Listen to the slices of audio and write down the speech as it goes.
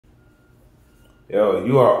Yo,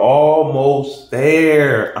 you are almost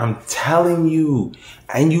there. I'm telling you.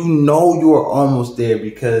 And you know you are almost there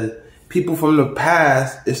because people from the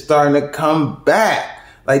past is starting to come back.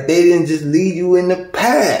 Like they didn't just leave you in the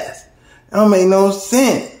past. That don't make no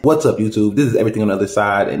sense. What's up, YouTube? This is Everything on the Other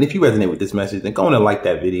Side. And if you resonate with this message, then go on and like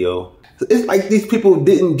that video. It's like these people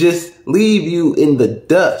didn't just leave you in the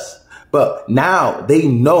dust. But now they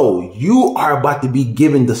know you are about to be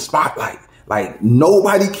given the spotlight. Like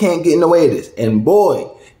nobody can't get in the way of this. And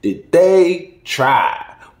boy, did they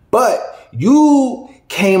try. But you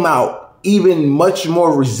came out even much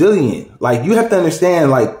more resilient. Like you have to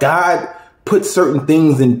understand, like God put certain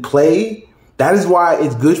things in play. That is why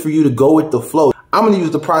it's good for you to go with the flow. I'm going to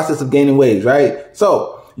use the process of gaining waves, right?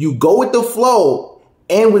 So you go with the flow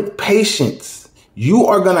and with patience. You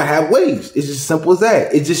are going to have waves. It's just simple as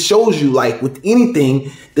that. It just shows you, like with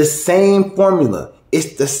anything, the same formula.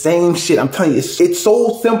 It's the same shit. I'm telling you, it's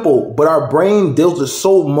so simple, but our brain deals with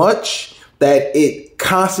so much that it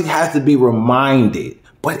constantly has to be reminded.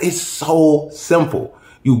 But it's so simple.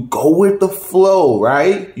 You go with the flow,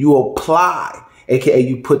 right? You apply, aka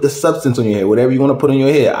you put the substance on your head, whatever you want to put on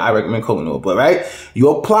your head. I recommend coconut, but right?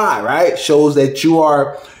 You apply, right? Shows that you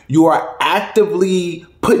are actively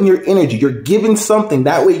putting your energy. You're giving something.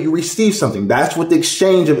 That way you receive something. That's what the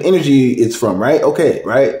exchange of energy is from, right? Okay,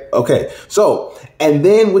 right? Okay. So, and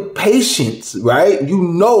then with patience, right? You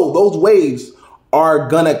know those waves are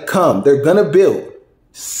gonna come. They're gonna build.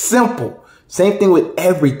 Simple. Same thing with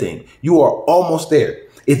everything. You are almost there.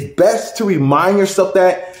 It's best to remind yourself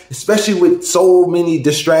that, especially with so many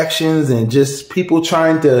distractions and just people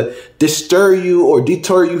trying to disturb you or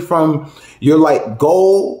deter you from your like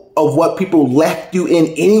goal of what people left you in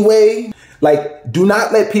anyway. Like, do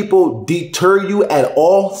not let people deter you at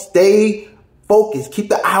all. Stay focused. Keep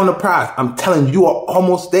the eye on the prize. I'm telling you, you are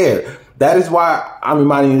almost there. That is why I'm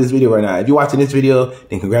reminding you of this video right now. If you're watching this video,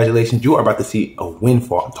 then congratulations. You are about to see a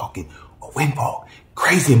windfall. I'm talking a windfall.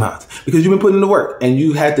 Crazy amounts, because you've been putting in the work and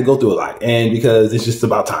you had to go through a lot, and because it's just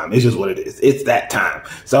about time. It's just what it is. It's that time.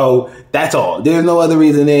 So that's all. There's no other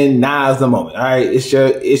reason than now's the moment. All right. It's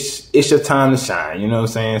your time to shine. You know what I'm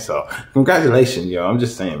saying? So congratulations, yo. I'm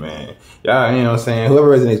just saying, man. Y'all, you know what I'm saying?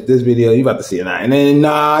 Whoever resonates with this video, you about to see it now. And then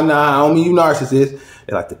nah, I don't mean you narcissists.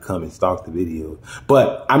 They like to come and stalk the video.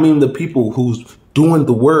 But I mean the people who's doing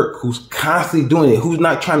the work, who's constantly doing it, who's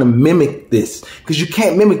not trying to mimic this. Because you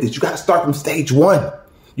can't mimic this. You got to start from stage one.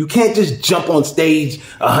 You can't just jump on stage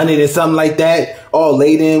 100 and something like that, all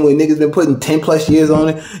laid in when niggas been putting 10 plus years on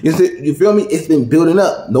it. You feel me? It's been building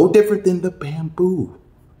up. No different than the bamboo.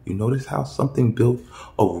 You notice how something built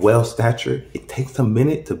of well stature, it takes a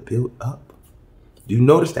minute to build up. You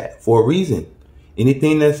notice that for a reason.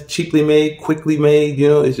 Anything that's cheaply made, quickly made, you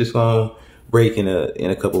know, it's just going to break in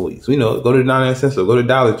a couple of weeks. You know, go to the 99 cents store, go to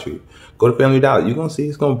Dollar Tree, go to Family Dollar. You're going to see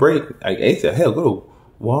it's going to break. Like ASAP, hell, go to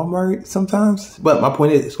Walmart sometimes. But my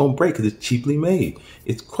point is, it's going to break because it's cheaply made.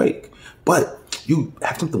 It's quick. But you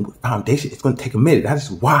have something with foundation. It's going to take a minute. That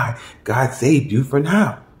is why God saved you for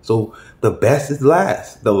now. So the best is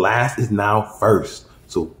last. The last is now first.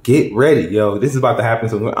 So get ready, yo. This is about to happen.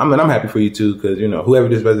 So I'm happy for you too, because you know, whoever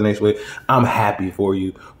this resonates with, I'm happy for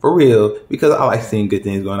you, for real, because I like seeing good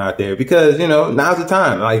things going out there. Because you know, now's the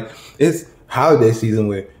time. Like it's holiday season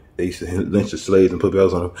where they used to lynch the slaves and put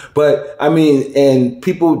bells on them. But I mean, and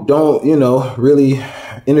people don't, you know, really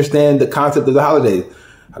understand the concept of the holidays.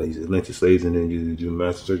 How they used to lynch the slaves and then you do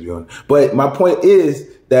mass surgery on them. But my point is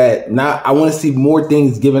that now I want to see more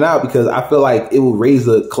things given out, because I feel like it will raise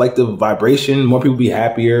the collective vibration. More people be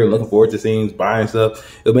happier and looking forward to things, buying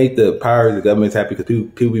stuff. It'll make the power of the governments happy because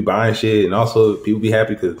people be buying shit, and also people be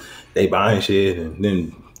happy because they buying shit, and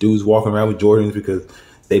then dudes walking around with Jordans because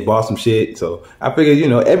they bought some shit. So I figured, you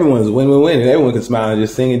know, everyone's win-win-win, and everyone can smile and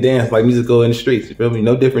just sing and dance like musical in the streets. You feel me?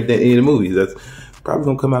 No different than any of the movies. That's probably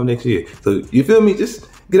gonna come out next year. So you feel me? Just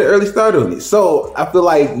get an early start on it. So I feel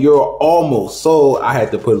like you're almost, so I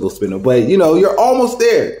had to put a little spin on, but you know, you're almost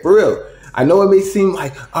there, for real. I know it may seem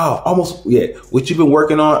like, oh, almost, yeah. What you've been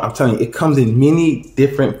working on, I'm telling you, it comes in many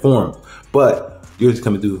different forms, but you're just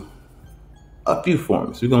coming through a few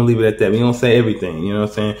forms. We're gonna leave it at that. We don't say everything, you know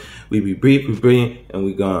what I'm saying? We be brief, we brilliant, and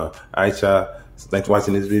we gone. All right, y'all. So thanks for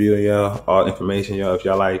watching this video, y'all. All information, y'all, if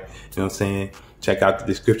y'all like, you know what I'm saying? Check out the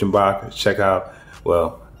description box. Check out,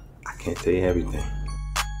 well, I can't tell you everything.